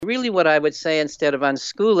Really, what I would say, instead of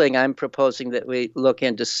unschooling, I'm proposing that we look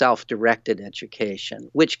into self-directed education,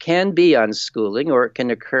 which can be unschooling, or it can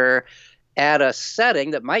occur at a setting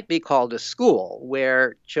that might be called a school,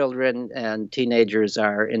 where children and teenagers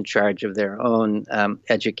are in charge of their own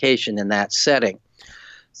education in that setting.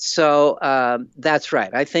 So that's right.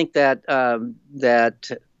 I think that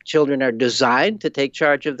children are designed to take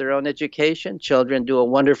charge of their own education. Children do a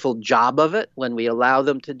wonderful job of it when we allow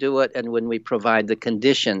them to do it and when we provide the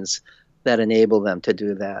conditions that enable them to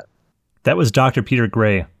do that. That was Dr. Peter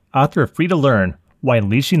Gray, author of Free to Learn: Why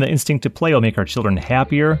Unleashing the Instinct to Play Will Make Our Children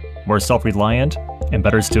Happier, More Self-Reliant, and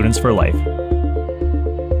Better Students for Life.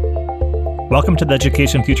 Welcome to the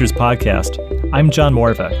Education Futures Podcast. I'm John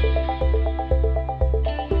Moravec.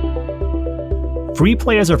 Free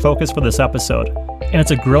play is our focus for this episode, and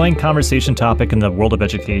it's a growing conversation topic in the world of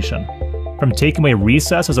education. From taking away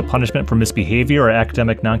recess as a punishment for misbehavior or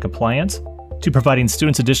academic noncompliance, to providing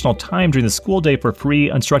students additional time during the school day for free,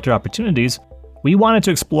 unstructured opportunities, we wanted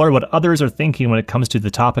to explore what others are thinking when it comes to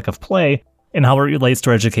the topic of play and how it relates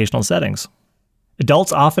to our educational settings.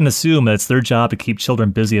 Adults often assume that it's their job to keep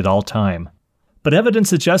children busy at all time. But evidence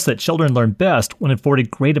suggests that children learn best when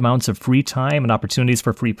afforded great amounts of free time and opportunities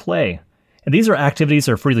for free play. And these are activities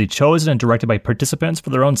that are freely chosen and directed by participants for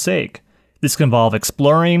their own sake. This can involve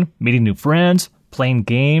exploring, meeting new friends, playing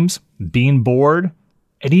games, being bored,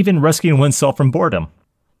 and even rescuing oneself from boredom.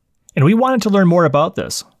 And we wanted to learn more about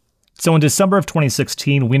this. So in December of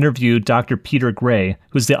 2016, we interviewed Dr. Peter Gray,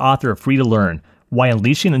 who's the author of Free to Learn: Why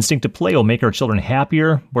Unleashing the Instinct to Play Will Make Our Children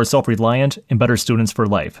Happier, More Self-Reliant, and Better Students for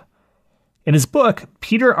Life. In his book,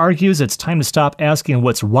 Peter argues it's time to stop asking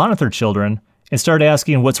what's wrong with our children and start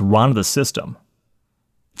asking what's wrong with the system.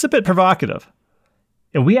 It's a bit provocative.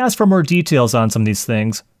 And we asked for more details on some of these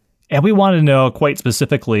things, and we want to know quite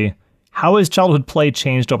specifically, how has childhood play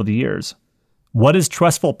changed over the years? What is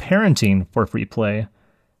trustful parenting for free play?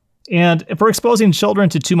 And if we're exposing children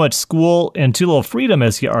to too much school and too little freedom,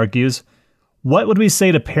 as he argues, what would we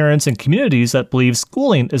say to parents and communities that believe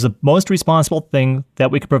schooling is the most responsible thing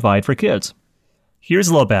that we could provide for kids? Here's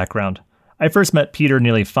a little background. I first met Peter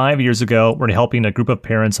nearly 5 years ago when helping a group of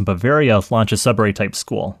parents in Bavaria launch a Sudbury-type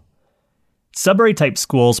school. Sudbury-type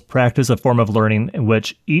schools practice a form of learning in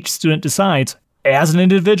which each student decides, as an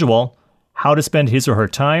individual, how to spend his or her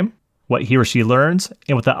time, what he or she learns,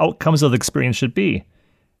 and what the outcomes of the experience should be.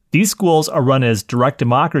 These schools are run as direct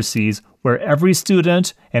democracies where every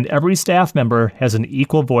student and every staff member has an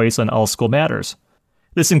equal voice on all school matters.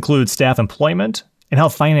 This includes staff employment and how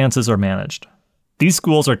finances are managed. These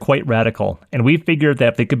schools are quite radical, and we figured that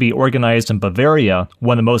if they could be organized in Bavaria,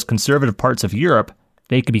 one of the most conservative parts of Europe,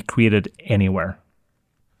 they could be created anywhere.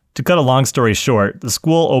 To cut a long story short, the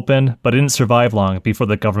school opened but didn't survive long before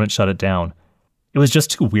the government shut it down. It was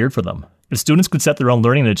just too weird for them. If students could set their own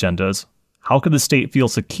learning agendas, how could the state feel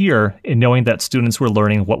secure in knowing that students were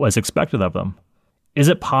learning what was expected of them? Is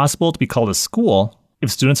it possible to be called a school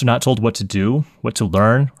if students are not told what to do, what to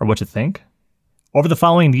learn, or what to think? Over the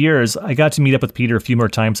following years, I got to meet up with Peter a few more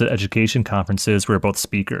times at education conferences where we're both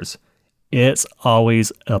speakers. It's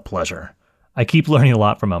always a pleasure. I keep learning a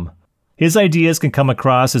lot from him. His ideas can come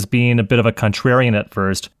across as being a bit of a contrarian at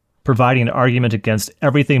first, providing an argument against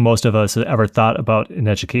everything most of us have ever thought about in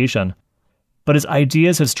education. But his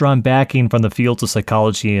ideas have strong backing from the fields of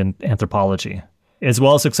psychology and anthropology, as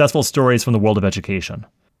well as successful stories from the world of education.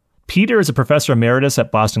 Peter is a professor emeritus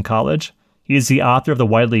at Boston College. He is the author of the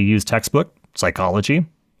widely used textbook, Psychology,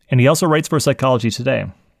 and he also writes for Psychology Today.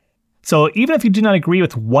 So even if you do not agree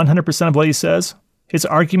with 100% of what he says, his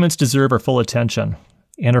arguments deserve our full attention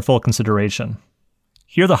and our full consideration.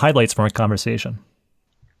 Here are the highlights from our conversation.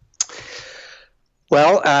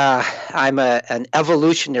 Well, I'm an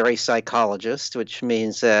evolutionary psychologist, which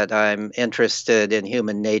means that I'm interested in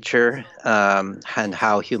human nature and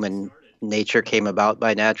how human nature came about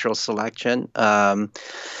by natural selection.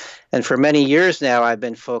 And for many years now, I've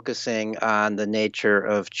been focusing on the nature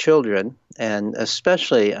of children, and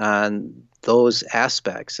especially on those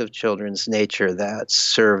aspects of children's nature that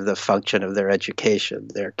serve the function of their education,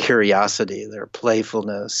 their curiosity, their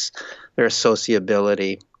playfulness, their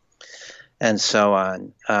sociability, and so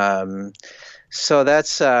on. So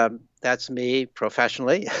that's me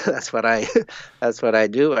professionally. That's what I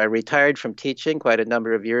do. I retired from teaching quite a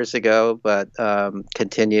number of years ago, but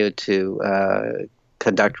continue to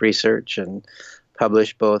conduct research and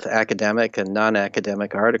publish both academic and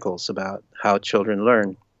non-academic articles about how children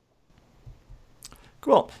learn.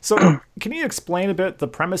 Cool. So can you explain a bit the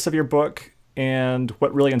premise of your book and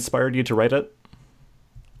what really inspired you to write it?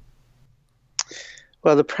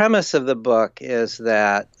 Well, the premise of the book is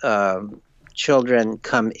that children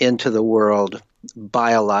come into the world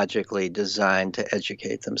biologically designed to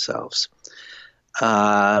educate themselves.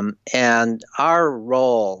 And our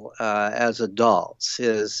role as adults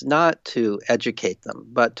is not to educate them,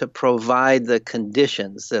 but to provide the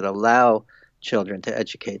conditions that allow children to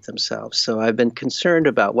educate themselves. So I've been concerned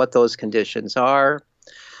about what those conditions are.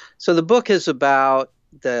 So the book is about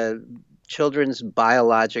the children's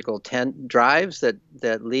biological drives that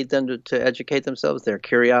lead them to educate themselves, their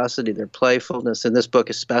curiosity, their playfulness. In this book,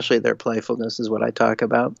 especially their playfulness is what I talk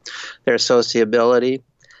about, their sociability,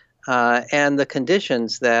 and the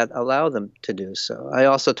conditions that allow them to do so. I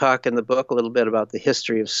also talk in the book a little bit about the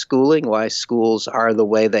history of schooling, why schools are the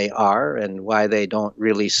way they are, and why they don't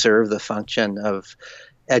really serve the function of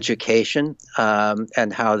education,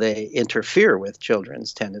 and how they interfere with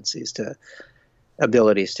children's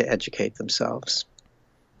abilities to educate themselves.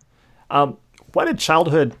 What did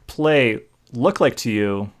childhood play look like to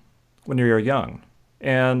you when you were young,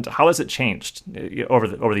 and how has it changed over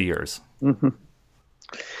the years? Mm-hmm.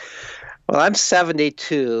 Well, I'm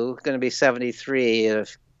 72, going to be 73 in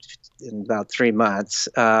about 3 months.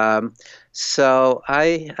 So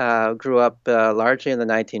I grew up largely in the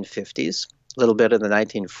 1950s, a little bit in the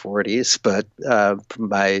 1940s, but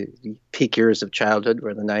my peak years of childhood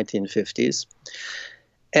were the 1950s.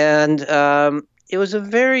 And it was a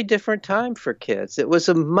very different time for kids. It was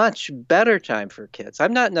a much better time for kids.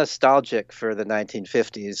 I'm not nostalgic for the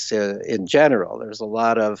 1950s in general. There's a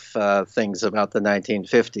lot of things about the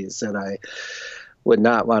 1950s that I would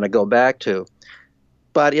not want to go back to.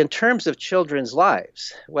 But in terms of children's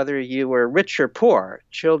lives, whether you were rich or poor,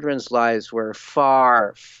 children's lives were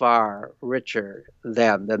far, far richer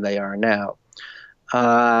then than they are now.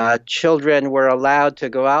 Children were allowed to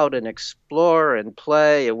go out and explore and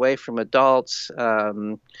play away from adults.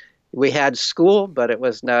 We had school, but it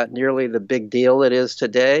was not nearly the big deal it is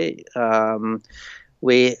today.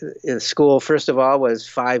 School, first of all, was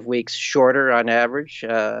 5 weeks shorter on average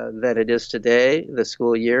than it is today, the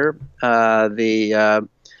school year.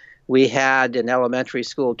 We had in elementary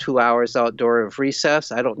school 2 hours outdoor of recess.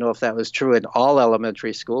 I don't know if that was true in all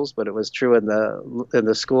elementary schools, but it was true in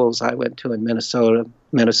the schools I went to in Minnesota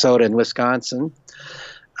and Wisconsin.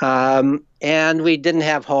 And we didn't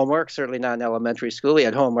have homework, certainly not in elementary school. We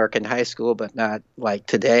had homework in high school, but not like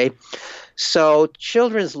today. So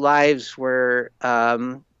children's lives were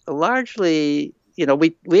largely,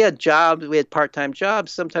 we had jobs, we had part-time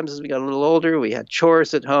jobs. Sometimes as we got a little older, we had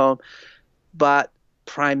chores at home. But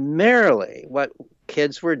primarily what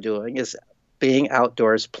kids were doing is being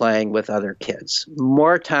outdoors playing with other kids.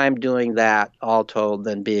 More time doing that, all told,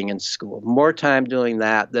 than being in school. More time doing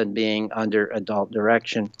that than being under adult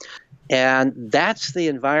direction. And that's the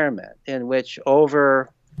environment in which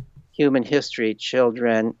over human history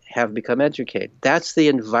children have become educated. That's the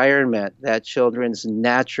environment that children's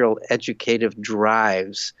natural educative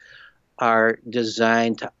drives are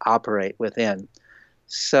designed to operate within.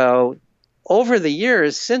 So over the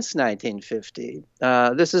years since 1950,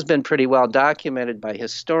 this has been pretty well documented by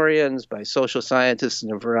historians, by social scientists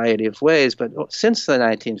in a variety of ways, but since the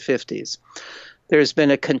 1950s, there's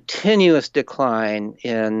been a continuous decline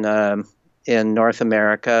in North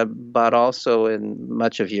America, but also in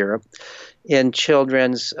much of Europe, in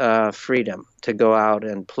children's freedom to go out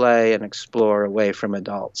and play and explore away from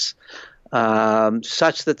adults.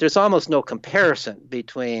 Such that there's almost no comparison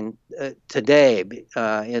between today,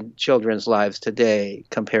 in children's lives today,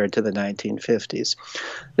 compared to the 1950s.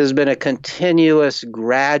 There's been a continuous,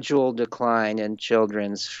 gradual decline in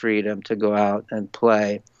children's freedom to go out and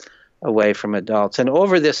play away from adults. And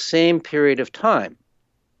over this same period of time,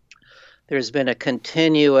 there's been a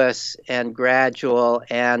continuous and gradual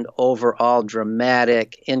and overall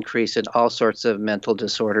dramatic increase in all sorts of mental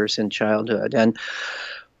disorders in childhood. And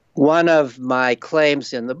one of my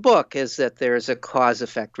claims in the book is that there's a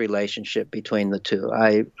cause-effect relationship between the two.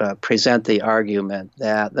 I present the argument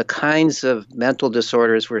that the kinds of mental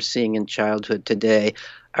disorders we're seeing in childhood today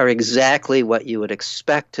are exactly what you would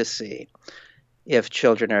expect to see if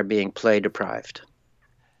children are being play deprived.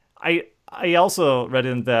 I also read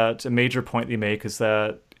in that a major point you make is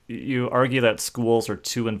that you argue that schools are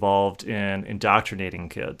too involved in indoctrinating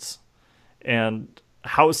kids. And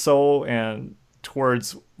how so, and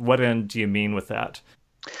towards what end do you mean with that?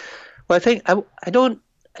 Well, I think I don't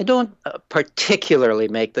particularly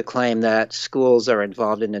make the claim that schools are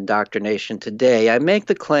involved in indoctrination today. I make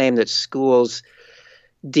the claim that schools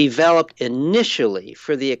developed initially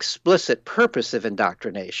for the explicit purpose of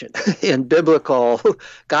indoctrination in biblical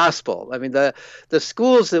gospel. I mean, the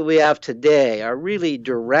schools that we have today are really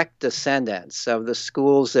direct descendants of the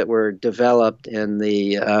schools that were developed in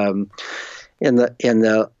the in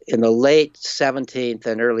the late 17th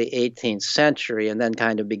and early 18th century, and then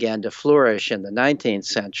kind of began to flourish in the 19th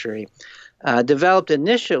century, developed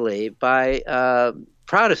initially by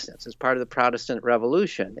Protestants as part of the Protestant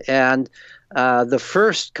Revolution. And the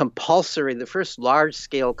first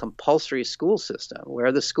large-scale compulsory school system,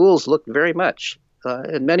 where the schools looked very much,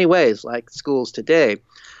 in many ways, like schools today,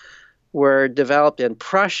 were developed in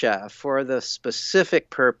Prussia for the specific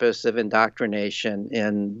purpose of indoctrination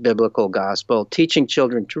in biblical gospel, teaching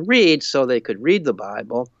children to read so they could read the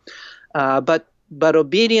Bible. But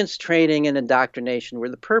obedience training and indoctrination were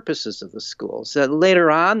the purposes of the schools.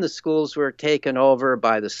 Later on, the schools were taken over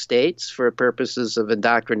by the states for purposes of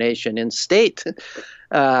indoctrination in state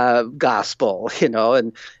gospel.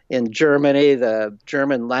 And in Germany, the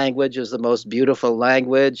German language is the most beautiful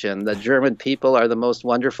language, and the German people are the most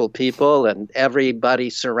wonderful people, and everybody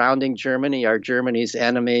surrounding Germany are Germany's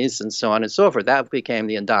enemies, and so on and so forth. That became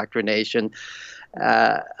the indoctrination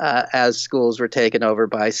as schools were taken over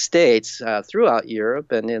by states throughout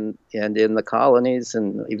Europe and in the colonies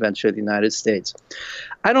and eventually the United States.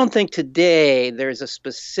 I don't think today there's a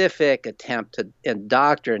specific attempt to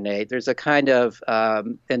indoctrinate. There's a kind of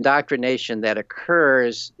indoctrination that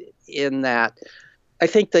occurs in that I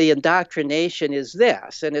think the indoctrination is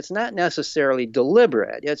this, and it's not necessarily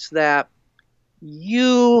deliberate. It's that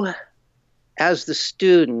you, as the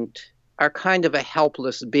student, are kind of a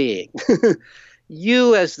helpless being.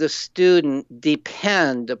 You, as the student,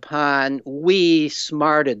 depend upon we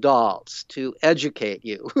smart adults to educate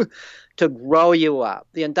you, to grow you up.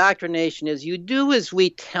 The indoctrination is you do as we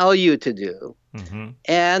tell you to do,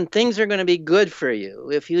 and things are going to be good for you.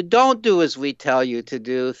 If you don't do as we tell you to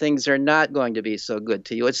do, things are not going to be so good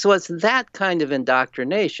to you. So it's that kind of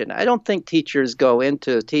indoctrination. I don't think teachers go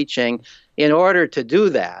into teaching in order to do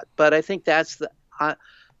that, but I think that's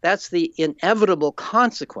the inevitable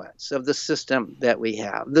consequence of the system that we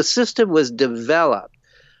have. The system was developed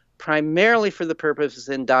primarily for the purposes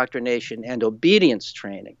of indoctrination and obedience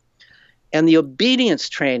training. And the obedience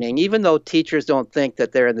training, even though teachers don't think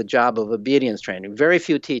that they're in the job of obedience training, very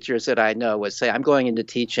few teachers that I know would say, I'm going into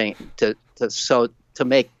teaching to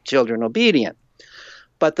make children obedient.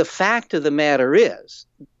 But the fact of the matter is,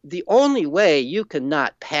 the only way you can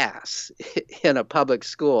not pass in a public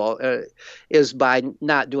school is by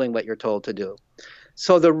not doing what you're told to do.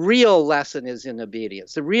 So the real lesson is in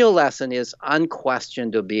obedience. The real lesson is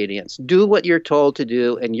unquestioned obedience. Do what you're told to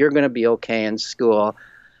do, and you're going to be okay in school.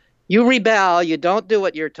 You rebel, you don't do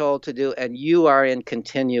what you're told to do, and you are in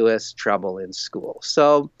continuous trouble in school.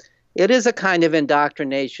 So it is a kind of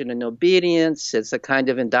indoctrination in obedience. It's a kind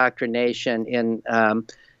of indoctrination in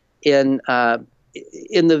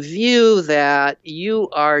the view that you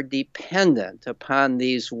are dependent upon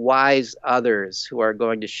these wise others who are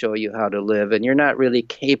going to show you how to live, and you're not really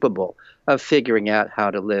capable of figuring out how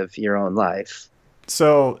to live your own life.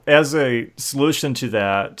 So as a solution to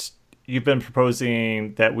that, you've been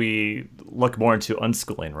proposing that we look more into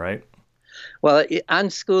unschooling, right? Well,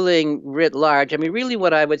 unschooling writ large, I mean, really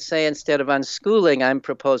what I would say instead of unschooling, I'm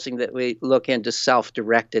proposing that we look into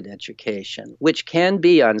self-directed education, which can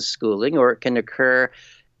be unschooling, or it can occur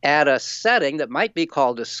at a setting that might be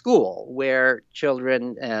called a school, where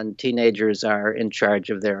children and teenagers are in charge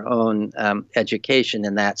of their own education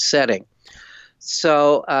in that setting.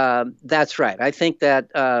 So that's right. I think that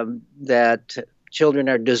children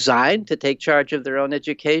are designed to take charge of their own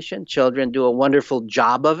education. Children do a wonderful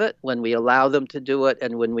job of it when we allow them to do it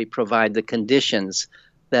and when we provide the conditions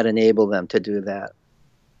that enable them to do that.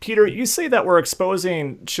 Peter, you say that we're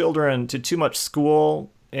exposing children to too much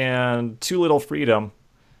school and too little freedom.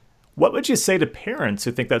 What would you say to parents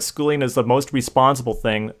who think that schooling is the most responsible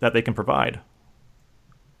thing that they can provide?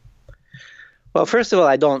 Well, first of all,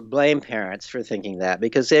 I don't blame parents for thinking that,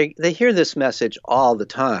 because they hear this message all the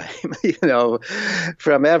time,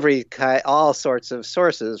 from all sorts of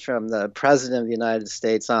sources, from the President of the United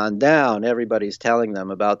States on down. Everybody's telling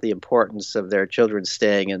them about the importance of their children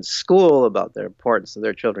staying in school, about the importance of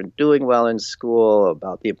their children doing well in school,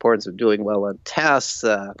 about the importance of doing well on tests.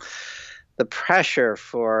 The pressure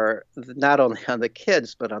for not only on the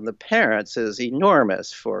kids but on the parents is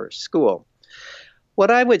enormous for school. What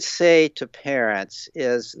I would say to parents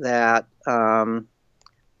is that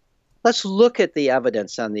let's look at the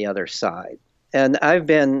evidence on the other side. And I've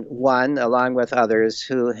been one, along with others,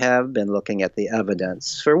 who have been looking at the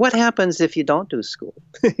evidence for what happens if you don't do school.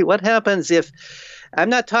 What happens if, I'm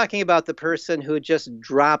not talking about the person who just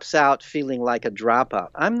drops out feeling like a dropout.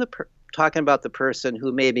 I'm talking about the person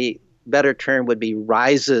who maybe, better term would be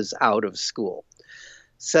rises out of school.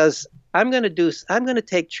 Says, I'm going to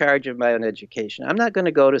take charge of my own education. I'm not going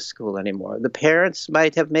to go to school anymore. The parents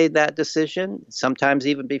might have made that decision, sometimes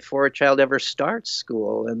even before a child ever starts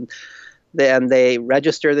school. And then they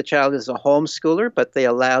register the child as a homeschooler, but they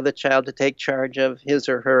allow the child to take charge of his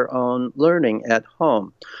or her own learning at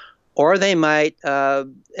home. Or they might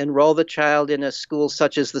enroll the child in a school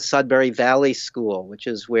such as the Sudbury Valley School, which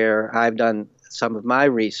is where I've done some of my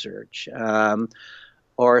research,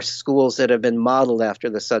 or schools that have been modeled after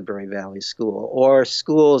the Sudbury Valley School, or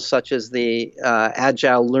schools such as the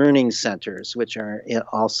Agile Learning Centers, which are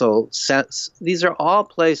also, these are all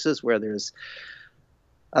places where there's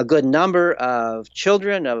a good number of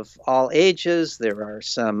children of all ages. There are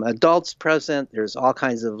some adults present. There's all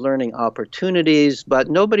kinds of learning opportunities, but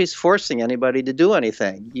nobody's forcing anybody to do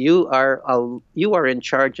anything. You are in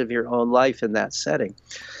charge of your own life in that setting.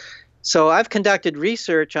 So I've conducted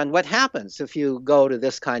research on what happens if you go to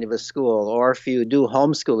this kind of a school, or if you do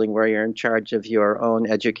homeschooling where you're in charge of your own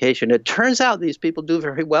education. It turns out these people do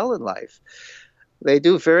very well in life. They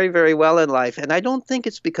do very, very well in life. And I don't think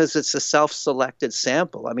it's because it's a self-selected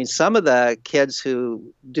sample. I mean, some of the kids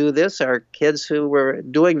who do this are kids who were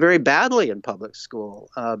doing very badly in public school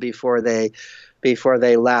before they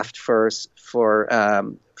left for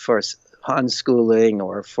unschooling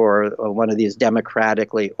or for one of these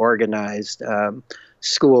democratically organized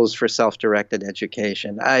schools for self-directed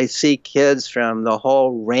education. I see kids from the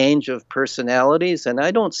whole range of personalities, and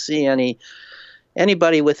I don't see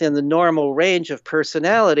anybody within the normal range of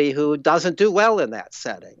personality who doesn't do well in that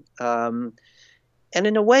setting. And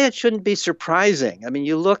in a way, it shouldn't be surprising. I mean,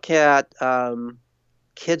 you look at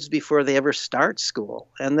kids before they ever start school,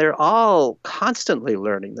 and they're all constantly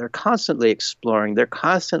learning. They're constantly exploring. They're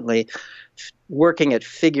constantly working at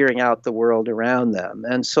figuring out the world around them.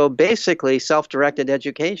 And so basically, self-directed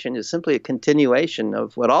education is simply a continuation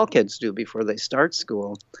of what all kids do before they start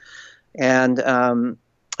school. And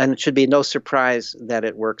it should be no surprise that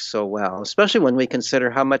it works so well, especially when we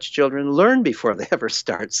consider how much children learn before they ever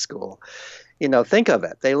start school. You know, think of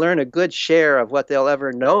it. They learn a good share of what they'll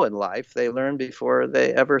ever know in life. They learn before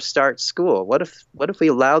they ever start school. What if we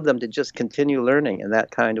allowed them to just continue learning in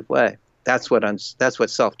that kind of way? That's what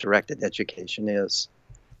self-directed education is.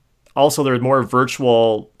 Also, there's more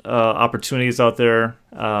virtual opportunities out there,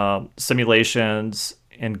 simulations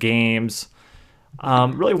and games.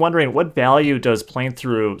 Really wondering, what value does playing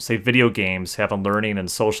through, say, video games have on learning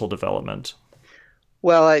and social development?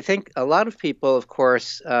 Well, I think a lot of people, of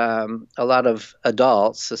course, a lot of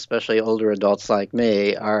adults, especially older adults like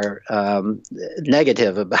me, are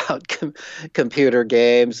negative about computer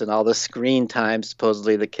games and all the screen time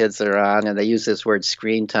supposedly the kids are on. And they use this word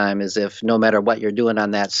screen time as if no matter what you're doing on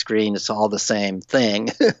that screen, it's all the same thing,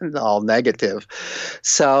 all negative.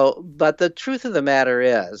 So, but the truth of the matter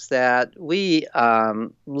is that we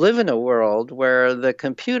live in a world where the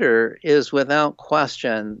computer is without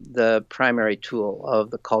question the primary tool of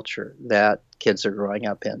the culture that kids are growing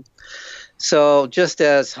up in. So just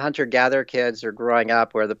as hunter-gatherer kids are growing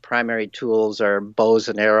up where the primary tools are bows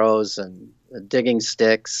and arrows and digging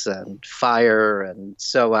sticks and fire and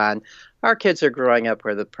so on, our kids are growing up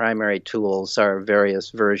where the primary tools are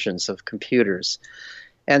various versions of computers.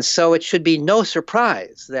 And so it should be no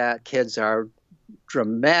surprise that kids are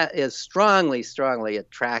strongly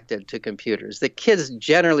attracted to computers. The kids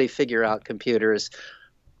generally figure out computers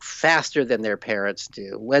faster than their parents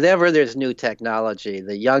do. Whenever there's new technology,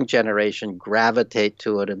 the young generation gravitate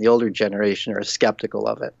to it and the older generation are skeptical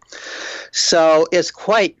of it. So it's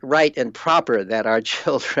quite right and proper that our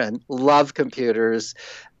children love computers.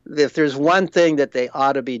 If there's one thing that they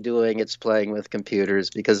ought to be doing, it's playing with computers,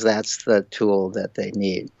 because that's the tool that they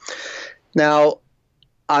need. Now,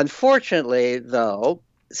 unfortunately, though,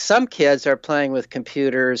 some kids are playing with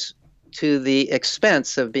computers to the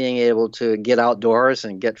expense of being able to get outdoors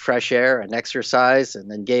and get fresh air and exercise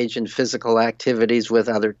and engage in physical activities with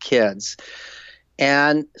other kids.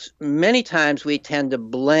 And many times we tend to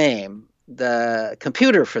blame the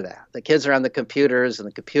computer for that. The kids are on the computers and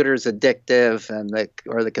the computer is addictive,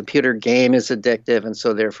 or the computer game is addictive, and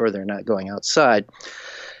so therefore they're not going outside.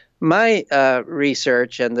 My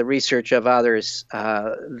research and the research of others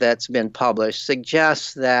that's been published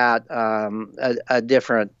suggests that a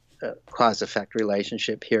different cause-effect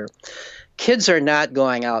relationship here. Kids are not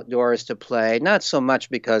going outdoors to play, not so much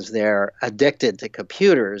because they're addicted to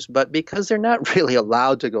computers, but because they're not really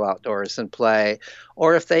allowed to go outdoors and play.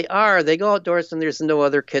 Or if they are, they go outdoors and there's no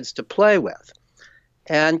other kids to play with.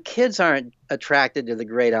 And kids aren't attracted to the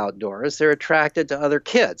great outdoors. They're attracted to other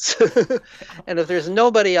kids. And if there's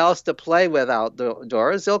nobody else to play with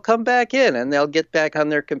outdoors, they'll come back in and they'll get back on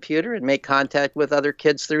their computer and make contact with other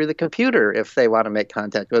kids through the computer if they want to make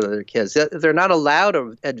contact with other kids. They're not allowed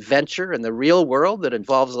an adventure in the real world that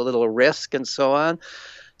involves a little risk and so on.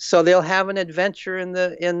 So they'll have an adventure in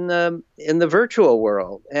the virtual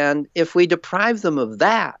world. And if we deprive them of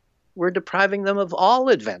that, we're depriving them of all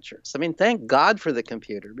adventures. I mean, thank God for the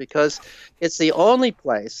computer, because it's the only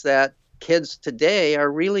place that kids today are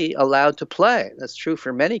really allowed to play. That's true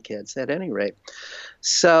for many kids at any rate.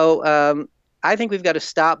 So I think we've got to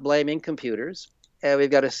stop blaming computers, and we've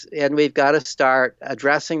got to start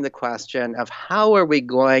addressing the question of how are we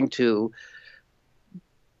going to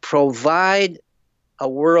provide a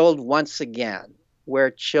world once again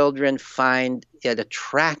where children find it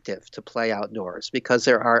attractive to play outdoors because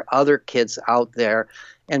there are other kids out there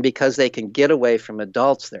and because they can get away from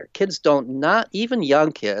adults there. Kids not even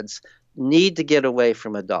young kids, need to get away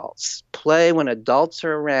from adults. Play when adults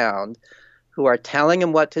are around who are telling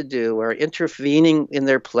them what to do or intervening in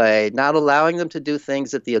their play, not allowing them to do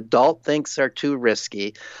things that the adult thinks are too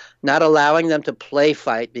risky, not allowing them to play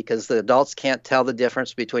fight because the adults can't tell the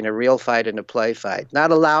difference between a real fight and a play fight,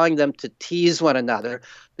 not allowing them to tease one another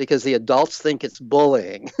because the adults think it's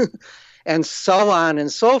bullying, and so on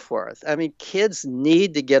and so forth. I mean, kids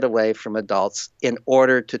need to get away from adults in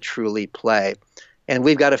order to truly play. And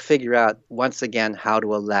we've got to figure out, once again, how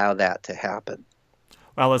to allow that to happen.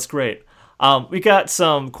 Wow, that's great. We got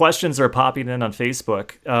some questions that are popping in on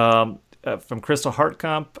Facebook. From Crystal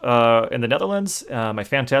Hartkamp in the Netherlands, my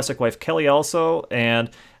fantastic wife Kelly also, and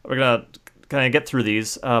we're going to kind of get through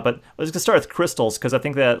these, but let's just start with Crystal's because I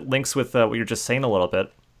think that links with what you're just saying a little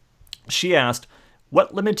bit. She asked,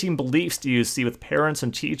 what limiting beliefs do you see with parents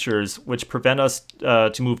and teachers which prevent us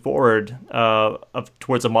to move forward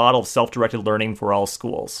towards a model of self-directed learning for all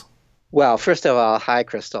schools? Well, first of all, hi,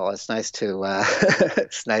 Crystal. It's nice to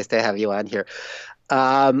it's nice to have you on here.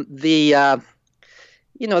 There's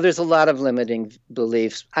a lot of limiting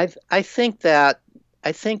beliefs. I think that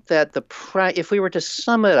if we were to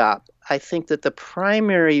sum it up, I think that the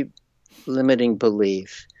primary limiting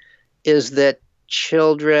belief is that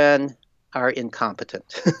children are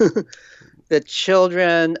incompetent, that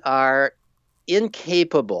children are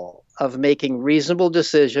incapable of making reasonable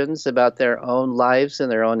decisions about their own lives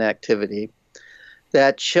and their own activity,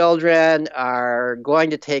 that children are going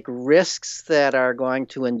to take risks that are going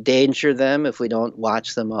to endanger them if we don't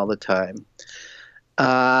watch them all the time,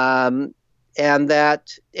 and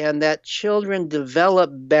that children develop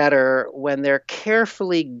better when they're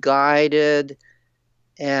carefully guided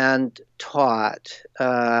and taught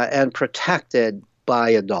and protected by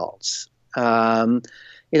adults.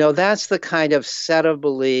 That's the kind of set of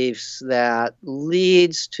beliefs that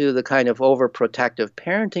leads to the kind of overprotective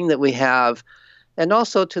parenting that we have, and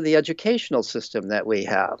also to the educational system that we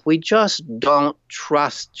have. We just don't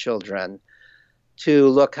trust children to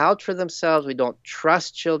look out for themselves. We don't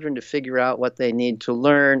trust children to figure out what they need to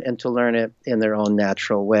learn and to learn it in their own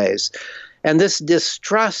natural ways. And this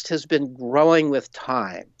distrust has been growing with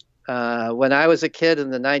time. When I was a kid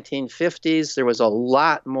in the 1950s, there was a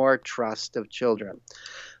lot more trust of children.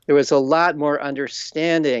 There was a lot more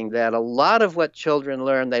understanding that a lot of what children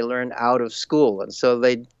learn, they learn out of school. And so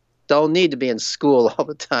they don't need to be in school all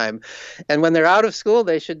the time. And when they're out of school,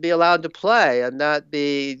 they should be allowed to play and not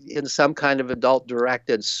be in some kind of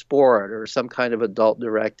adult-directed sport or some kind of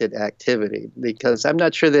adult-directed activity. Because I'm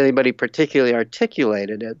not sure that anybody particularly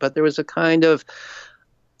articulated it, but there was a kind of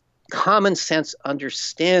common sense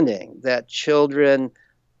understanding that children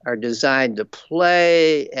are designed to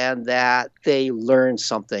play and that they learn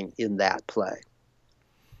something in that play.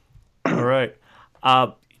 All right.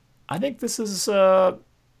 I think this is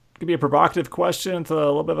could be a provocative question with a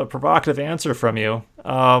little bit of a provocative answer from you.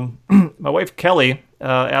 My wife Kelly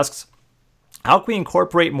asks, how can we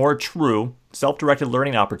incorporate more true self-directed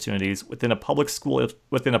learning opportunities within a public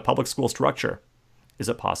school structure? Is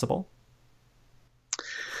it possible?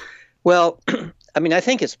 Well, I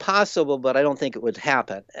think it's possible, but I don't think it would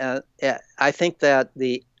happen. I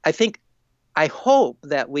hope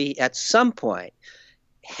that we at some point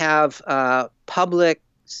have public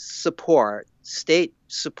support, state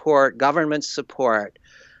support, government support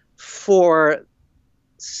for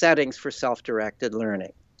settings for self-directed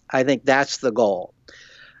learning. I think that's the goal.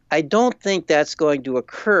 I don't think that's going to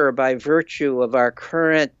occur by virtue of our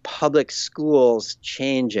current public schools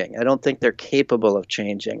changing. I don't think they're capable of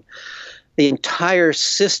changing. The entire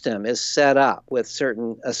system is set up with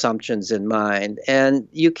certain assumptions in mind, and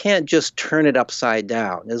you can't just turn it upside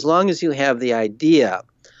down. As long as you have the idea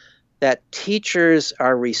that teachers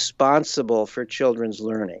are responsible for children's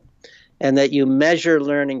learning, and that you measure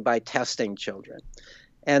learning by testing children,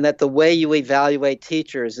 and that the way you evaluate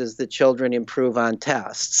teachers is the children improve on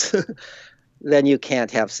tests, then you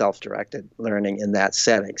can't have self-directed learning in that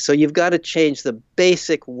setting. So you've got to change the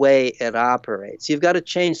basic way it operates. You've got to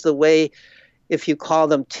change the way, if you call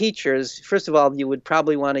them teachers, first of all, you would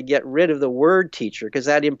probably want to get rid of the word teacher, because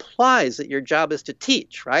that implies that your job is to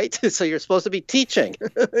teach, right? So you're supposed to be teaching,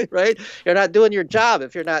 right? You're not doing your job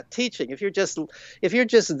if you're not teaching. If you're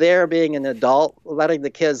just there being an adult, letting the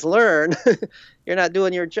kids learn, you're not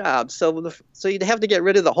doing your job. So you'd have to get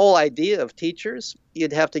rid of the whole idea of teachers.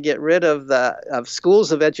 You'd have to get rid of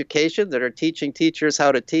schools of education that are teaching teachers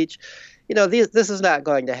how to teach. This is not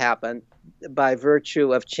going to happen by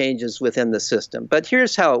virtue of changes within the system. But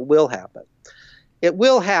here's how it will happen. It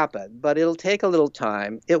will happen, but it'll take a little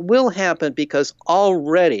time. It will happen because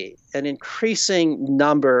already an increasing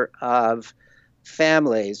number of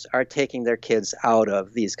families are taking their kids out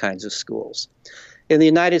of these kinds of schools. In the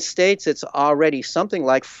United States, it's already something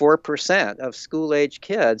like 4% of school-age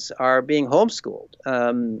kids are being homeschooled.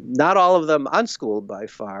 Not all of them unschooled by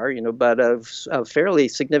far, but a fairly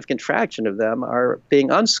significant fraction of them are being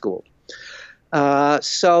unschooled. And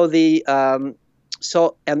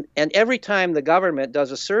every time the government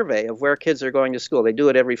does a survey of where kids are going to school, they do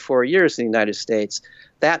it every 4 years in the United States,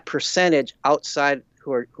 that percentage outside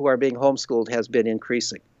who are being homeschooled has been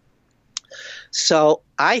increasing. So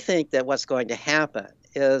I think that what's going to happen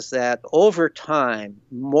is that over time,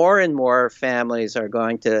 more and more families are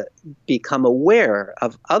going to become aware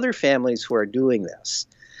of other families who are doing this.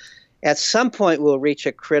 At some point, we'll reach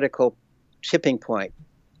a critical tipping point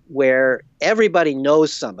where everybody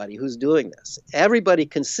knows somebody who's doing this. Everybody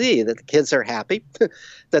can see that the kids are happy,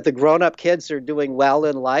 that the grown-up kids are doing well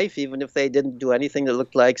in life, even if they didn't do anything that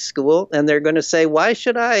looked like school. And they're going to say, why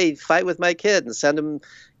should I fight with my kid and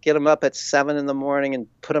get him up at 7 in the morning and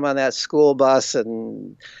put him on that school bus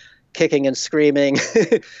and kicking and screaming?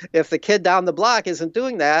 If the kid down the block isn't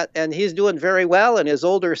doing that and he's doing very well and his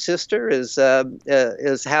older sister is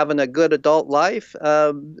having a good adult life,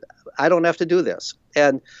 I don't have to do this.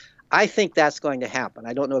 And I think that's going to happen.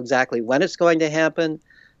 I don't know exactly when it's going to happen,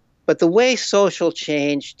 but the way social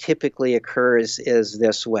change typically occurs is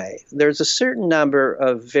this way. There's a certain number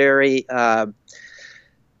of very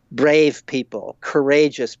brave people,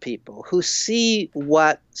 courageous people who see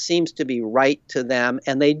what seems to be right to them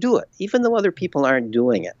and they do it, even though other people aren't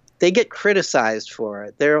doing it. They get criticized for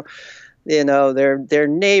it. Their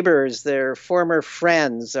neighbors, their former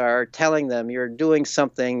friends are telling them you're doing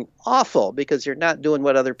something awful because you're not doing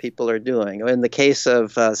what other people are doing. In the case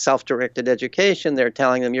of self-directed education, they're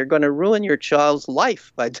telling them you're going to ruin your child's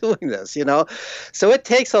life by doing this, So it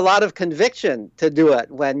takes a lot of conviction to do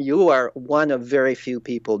it when you are one of very few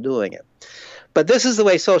people doing it. But this is the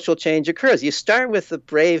way social change occurs. You start with the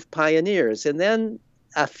brave pioneers, and then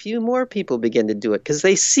a few more people begin to do it because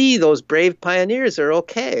they see those brave pioneers are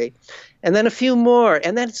okay. And then a few more,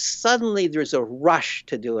 and then suddenly there's a rush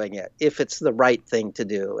to doing it if it's the right thing to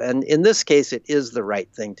do. And in this case, it is the right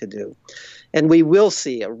thing to do. And we will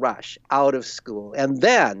see a rush out of school. And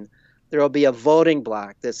then there will be a voting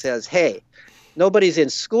bloc that says, hey, nobody's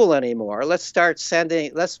in school anymore. Let's start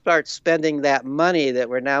spending that money that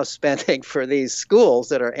we're now spending for these schools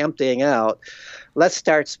that are emptying out. Let's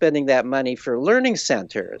start spending that money for learning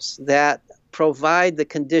centers that provide the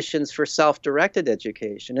conditions for self-directed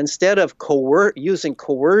education. Instead of using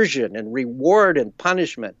coercion and reward and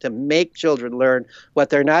punishment to make children learn what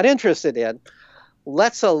they're not interested in,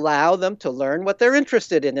 let's allow them to learn what they're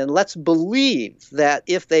interested in. And let's believe that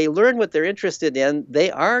if they learn what they're interested in,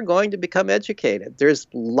 they are going to become educated. There's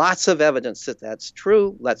lots of evidence that that's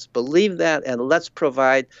true. Let's believe that, and let's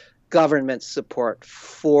provide government support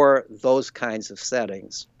for those kinds of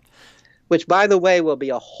settings, which, by the way, will be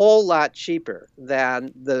a whole lot cheaper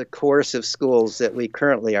than the coercive schools that we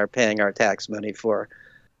currently are paying our tax money for.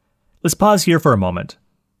 Let's pause here for a moment.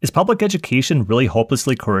 Is public education really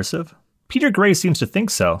hopelessly coercive? Peter Gray seems to think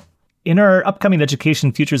so. In our upcoming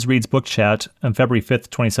Education Futures Reads book chat on February 5th,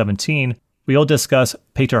 2017, we'll discuss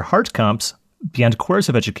Peter Hartkamp's Beyond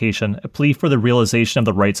Coercive Education, a plea for the realization of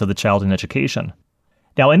the rights of the child in education.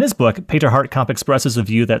 Now, in his book, Peter Hartkamp expresses a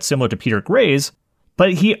view that's similar to Peter Gray's,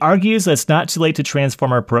 but he argues that it's not too late to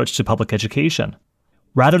transform our approach to public education.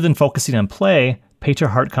 Rather than focusing on play, Peter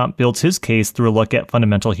Hartkamp builds his case through a look at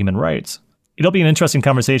fundamental human rights. It'll be an interesting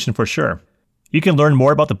conversation for sure. You can learn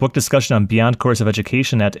more about the book discussion on Beyond Coercive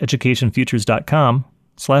Education at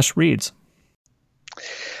educationfutures.com/reads.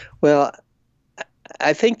 Well,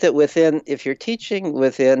 I think that if you're teaching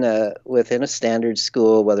within a standard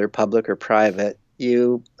school, whether public or private,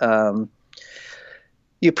 You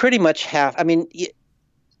pretty much have,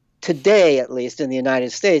 today, at least in the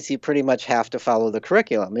United States, you pretty much have to follow the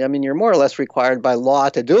curriculum. I mean, you're more or less required by law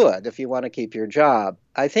to do it if you want to keep your job.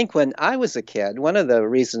 I think when I was a kid, one of the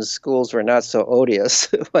reasons schools were not so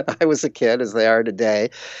odious when I was a kid as they are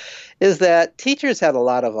today is that teachers had a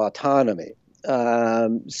lot of autonomy.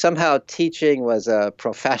 Somehow teaching was a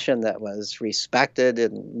profession that was respected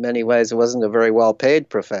in many ways. It wasn't a very well-paid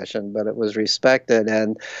profession, but it was respected.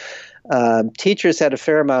 And teachers had a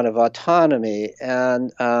fair amount of autonomy.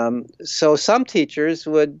 And so some teachers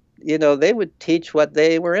would, they would teach what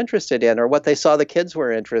they were interested in or what they saw the kids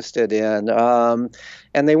were interested in.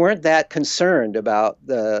 And they weren't that concerned about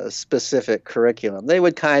the specific curriculum. They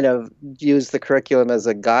would kind of use the curriculum as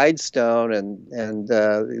a guide stone, and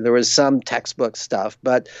there was some textbook stuff,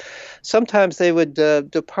 but sometimes they would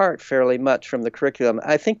depart fairly much from the curriculum.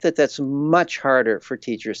 I think that that's much harder for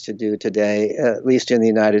teachers to do today, at least in the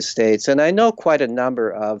United States. And I know quite a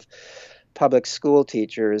number of public school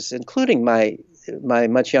teachers, including my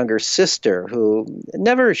much younger sister, who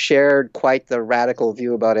never shared quite the radical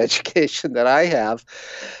view about education that I have,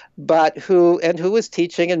 but who was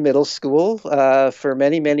teaching in middle school for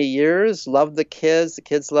many, many years, loved the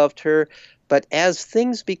kids loved her. But as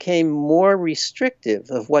things became more restrictive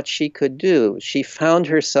of what she could do, she found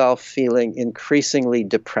herself feeling increasingly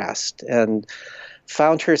depressed and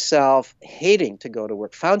found herself hating to go to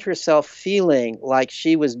work, found herself feeling like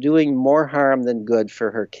she was doing more harm than good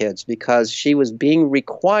for her kids because she was being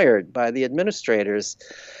required by the administrators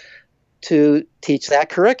to teach that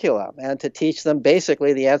curriculum and to teach them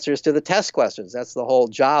basically the answers to the test questions. That's the whole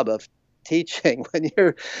job of teaching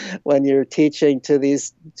when you're teaching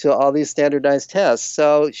to all these standardized tests.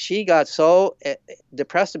 So she got so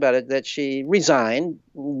depressed about it that she resigned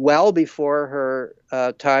well before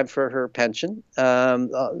her time for her pension,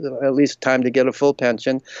 at least time to get a full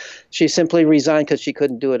pension. She simply resigned because she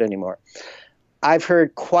couldn't do it anymore. I've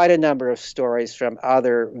heard quite a number of stories from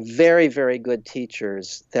other very, very good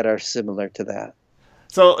teachers that are similar to that.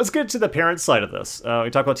 So let's get to the parent side of this. We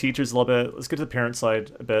talked about teachers a little bit. Let's get to the parent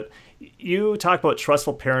side a bit. You talk about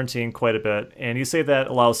trustful parenting quite a bit, and you say that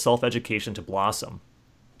allows self-education to blossom.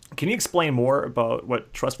 Can you explain more about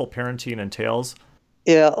what trustful parenting entails?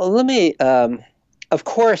 Yeah, let me. Of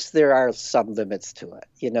course, there are some limits to it.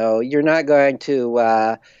 You're not going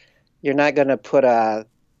to put a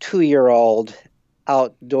 2-year-old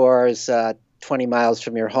outdoors 20 miles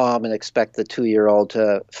from your home and expect the 2-year-old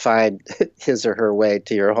to find his or her way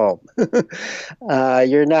to your home.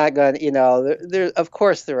 You're not going to, of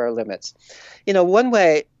course there are limits. One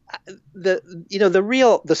way, the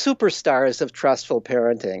superstars of trustful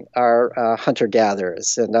parenting are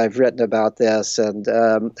hunter-gatherers, and I've written about this, and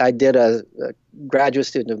I did a graduate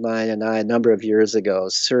student of mine and I, a number of years ago,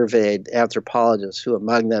 surveyed anthropologists who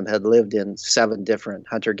among them had lived in 7 different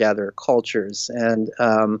hunter-gatherer cultures. And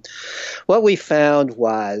what we found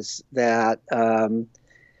was that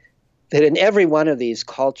in every one of these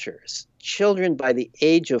cultures, children by the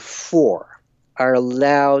age of 4 are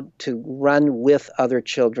allowed to run with other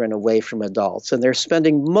children away from adults. And they're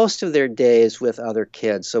spending most of their days with other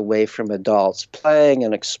kids away from adults, playing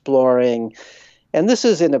and exploring. And this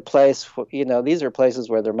is in a place, these are places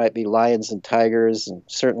where there might be lions and tigers and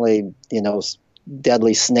certainly,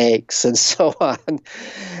 deadly snakes and so on.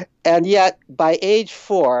 And yet by age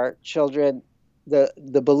 4, children,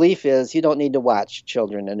 the belief is you don't need to watch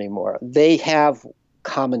children anymore. They have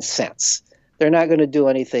common sense. They're not going to do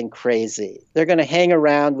anything crazy. They're going to hang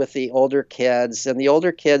around with the older kids, and the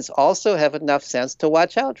older kids also have enough sense to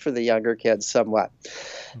watch out for the younger kids somewhat.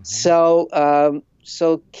 Mm-hmm.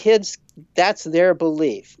 So kids, that's their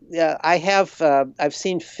belief. I've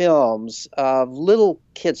seen films of little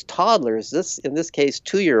kids, toddlers, in this case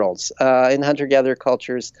 2-year-olds, in hunter-gatherer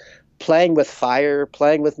cultures, playing with fire,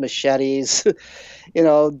 playing with machetes,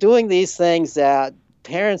 doing these things that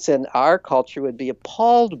parents in our culture would be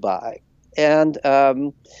appalled by. And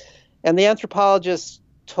the anthropologist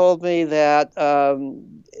told me that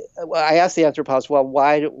I asked the anthropologist, well,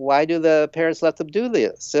 why do the parents let them do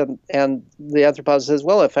this? And the anthropologist says,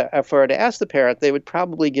 well, if I were to ask the parent, they would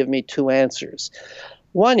probably give me 2 answers.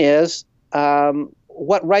 One is,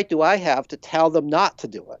 what right do I have to tell them not to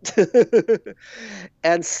do it?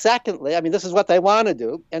 And secondly, this is what they want to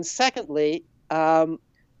do. And secondly,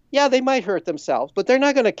 yeah, they might hurt themselves, but they're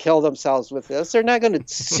not going to kill themselves with this. They're not going to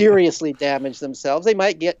seriously damage themselves. They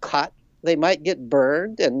might get cut. They might get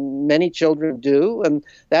burned, and many children do. And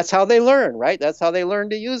that's how they learn, right? That's how they learn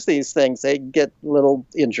to use these things. They get little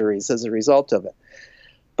injuries as a result of it.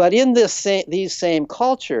 But in these same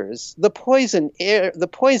cultures, the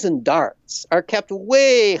poison darts are kept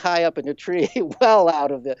way high up in a tree, well out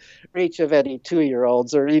of the reach of any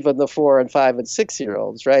 2-year-olds or even the 4 and 5 and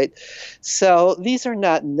 6-year-olds, right? So these are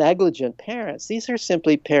not negligent parents. These are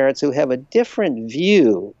simply parents who have a different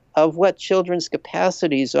view of what children's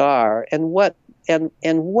capacities are and what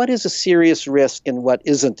is a serious risk and what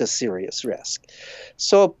isn't a serious risk.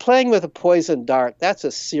 So playing with a poison dart, that's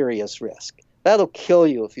a serious risk. That'll kill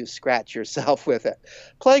you if you scratch yourself with it.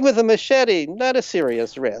 Playing with a machete, not a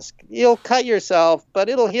serious risk. You'll cut yourself, but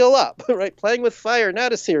it'll heal up, right? Playing with fire,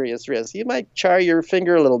 not a serious risk. You might char your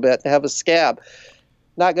finger a little bit and have a scab.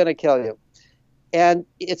 Not going to kill you. And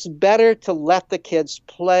it's better to let the kids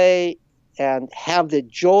play and have the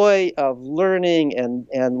joy of learning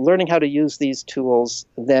and learning how to use these tools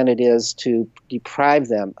than it is to deprive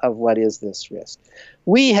them of what is this risk.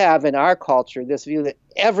 We have in our culture this view that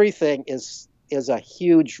everything is a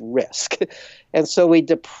huge risk. And so we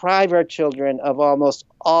deprive our children of almost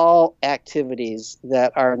all activities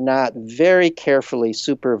that are not very carefully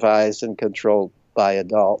supervised and controlled by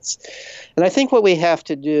adults. And I think what we have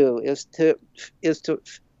to do is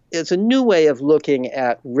a new way of looking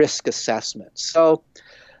at risk assessment. So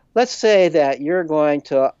let's say that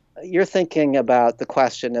you're thinking about the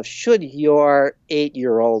question of should your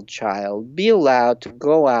 8-year-old child be allowed to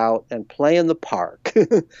go out and play in the park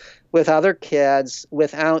with other kids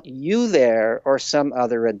without you there or some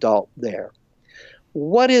other adult there?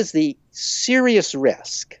 What is the serious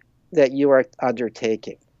risk that you are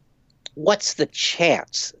undertaking? What's the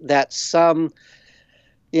chance that some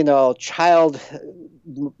child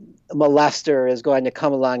molester is going to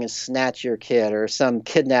come along and snatch your kid, or some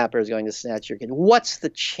kidnapper is going to snatch your kid? What's the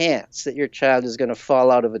chance that your child is going to fall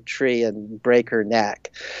out of a tree and break her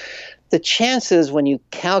neck? The chances, when you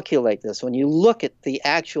calculate this, when you look at the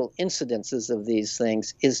actual incidences of these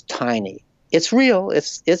things, is tiny. It's real.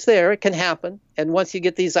 It's there. It can happen. And once you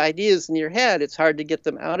get these ideas in your head, it's hard to get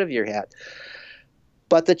them out of your head.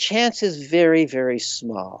 But the chance is very, very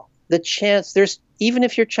small. The chance, even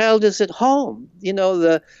if your child is at home,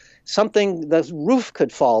 the roof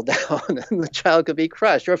could fall down and the child could be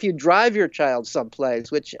crushed. Or if you drive your child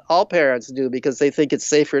someplace, which all parents do because they think it's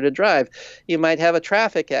safer to drive, you might have a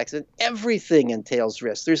traffic accident. Everything entails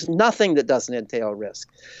risk. There's nothing that doesn't entail risk.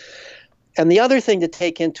 And the other thing to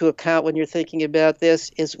take into account when you're thinking about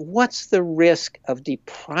this is what's the risk of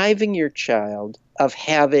depriving your child of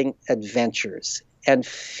having adventures and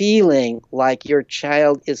feeling like your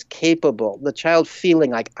child is capable, the child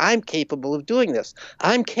feeling like, I'm capable of doing this.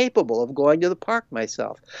 I'm capable of going to the park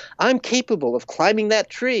myself. I'm capable of climbing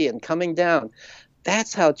that tree and coming down.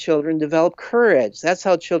 That's how children develop courage. That's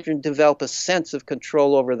how children develop a sense of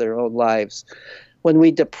control over their own lives. When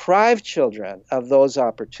we deprive children of those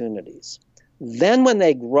opportunities, then when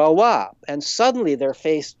they grow up and suddenly they're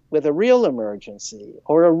faced with a real emergency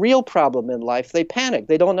or a real problem in life, they panic.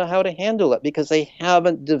 They don't know how to handle it because they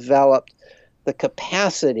haven't developed the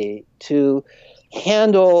capacity to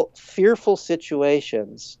handle fearful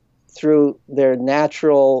situations through their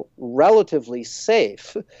natural, relatively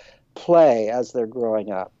safe play as they're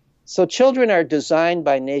growing up. So children are designed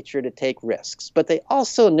by nature to take risks, but they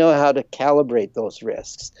also know how to calibrate those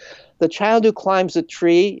risks. The child who climbs a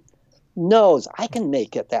tree knows I can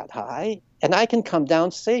make it that high and I can come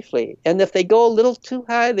down safely. And if they go a little too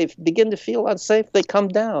high, they begin to feel unsafe, they come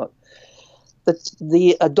down.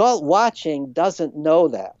 The adult watching doesn't know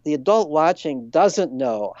that. The adult watching doesn't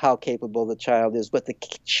know how capable the child is, but the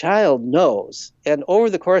child knows. And over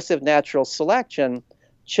the course of natural selection,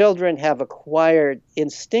 children have acquired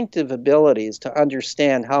instinctive abilities to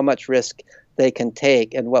understand how much risk they can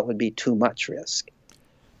take and what would be too much risk.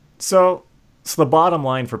 So the bottom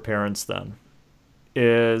line for parents then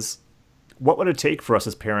is, what would it take for us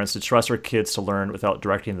as parents to trust our kids to learn without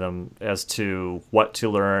directing them as to what to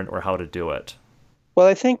learn or how to do it? Well,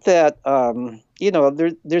 I think that,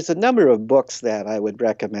 there's a number of books that I would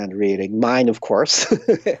recommend reading. Mine, of course,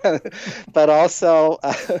 but also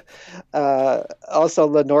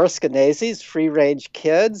Lenore Skenazy's Free Range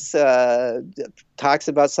Kids talks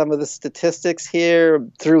about some of the statistics here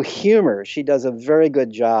through humor. She does a very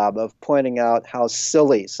good job of pointing out how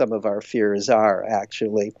silly some of our fears are,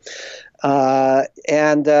 actually.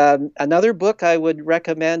 And another book I would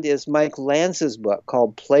recommend is Mike Lanz's book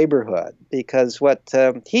called Playborhood, because what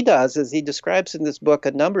he does is he describes in this book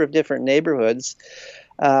a number of different neighborhoods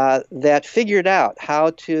that figured out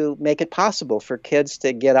how to make it possible for kids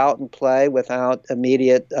to get out and play without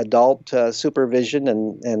immediate adult supervision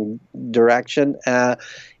and direction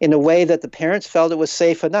in a way that the parents felt it was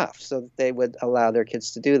safe enough so that they would allow their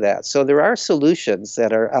kids to do that. So there are solutions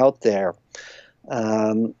that are out there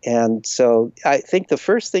And so I think the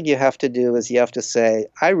first thing you have to do is you have to say,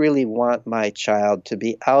 I really want my child to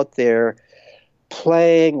be out there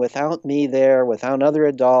playing without me there, without other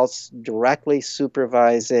adults directly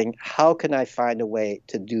supervising. How can I find a way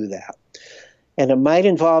to do that? And it might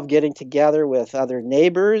involve getting together with other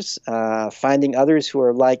neighbors, finding others who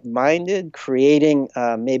are like-minded, creating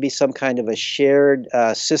maybe some kind of a shared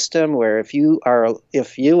system where if you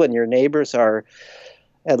and your neighbors are,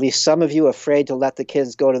 at least some of you, afraid to let the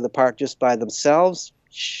kids go to the park just by themselves,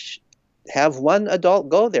 have one adult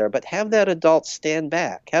go there, but have that adult stand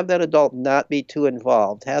back. Have that adult not be too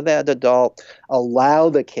involved. Have that adult allow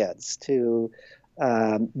the kids to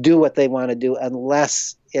do what they want to do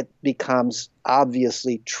unless it becomes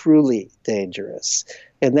obviously truly dangerous.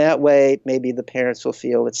 In that way, maybe the parents will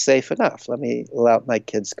feel it's safe enough. Let me allow my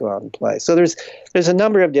kids go out and play. So there's a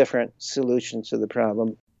number of different solutions to the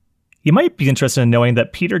problem. You might be interested in knowing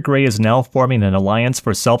that Peter Gray is now forming an Alliance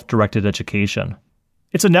for Self-Directed Education.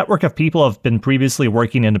 It's a network of people who have been previously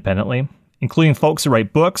working independently, including folks who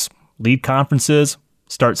write books, lead conferences,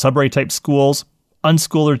 start subrate-type schools,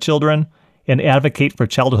 unschool their children, and advocate for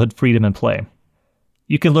childhood freedom and play.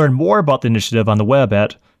 You can learn more about the initiative on the web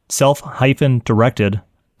at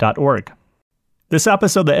self-directed.org. This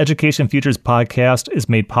episode of the Education Futures podcast is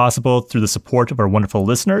made possible through the support of our wonderful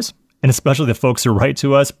listeners, and especially the folks who write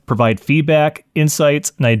to us, provide feedback,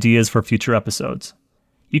 insights, and ideas for future episodes.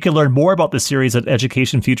 You can learn more about the series at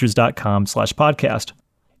educationfutures.com/podcast.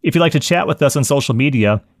 If you'd like to chat with us on social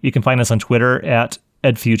media, you can find us on Twitter at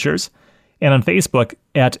EdFutures and on Facebook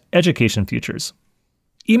at Education Futures.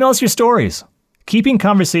 Email us your stories. Keeping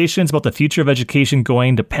conversations about the future of education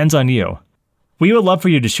going depends on you. We would love for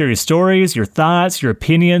you to share your stories, your thoughts, your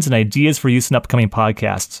opinions, and ideas for use in upcoming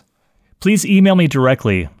podcasts. Please email me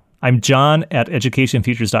directly. I'm John at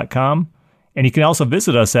educationfutures.com, and you can also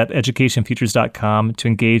visit us at educationfutures.com to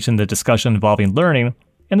engage in the discussion involving learning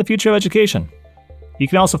and the future of education. You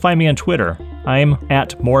can also find me on Twitter. I'm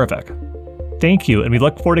at Moravec. Thank you, and we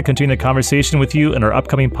look forward to continuing the conversation with you in our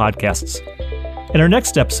upcoming podcasts. In our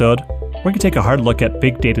next episode, we're going to take a hard look at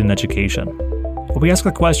big data in education. We ask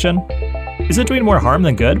the question, is it doing more harm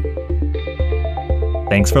than good?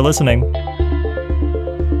 Thanks for listening.